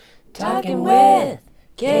Talking with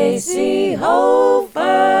Casey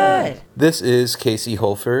Holford. This is Casey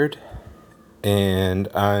Holford, and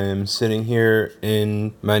I'm sitting here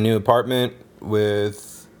in my new apartment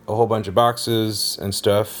with a whole bunch of boxes and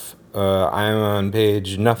stuff. I'm on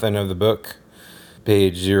page nothing of the book,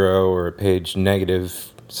 page 0 or page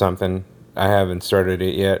negative something. I haven't started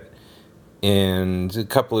it yet. And a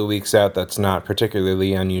couple of weeks out, that's not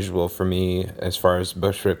particularly unusual for me as far as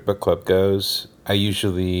Bushwick Book Club goes. I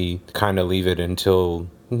usually kind of leave it until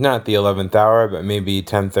not the 11th hour, but maybe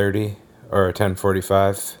 10:30 or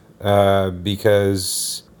 10:45,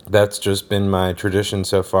 because that's just been my tradition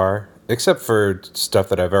so far, except for stuff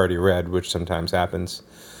that I've already read, which sometimes happens.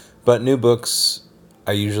 But new books,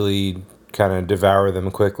 I usually kind of devour them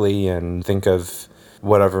quickly and think of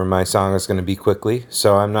whatever my song is going to be quickly.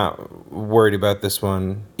 So I'm not worried about this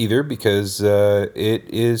one either because it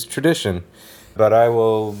is tradition. But I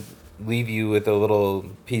will leave you with a little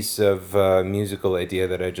piece of musical idea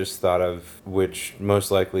that I just thought of, which most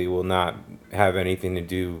likely will not have anything to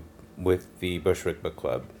do with the Bushwick Book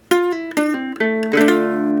Club.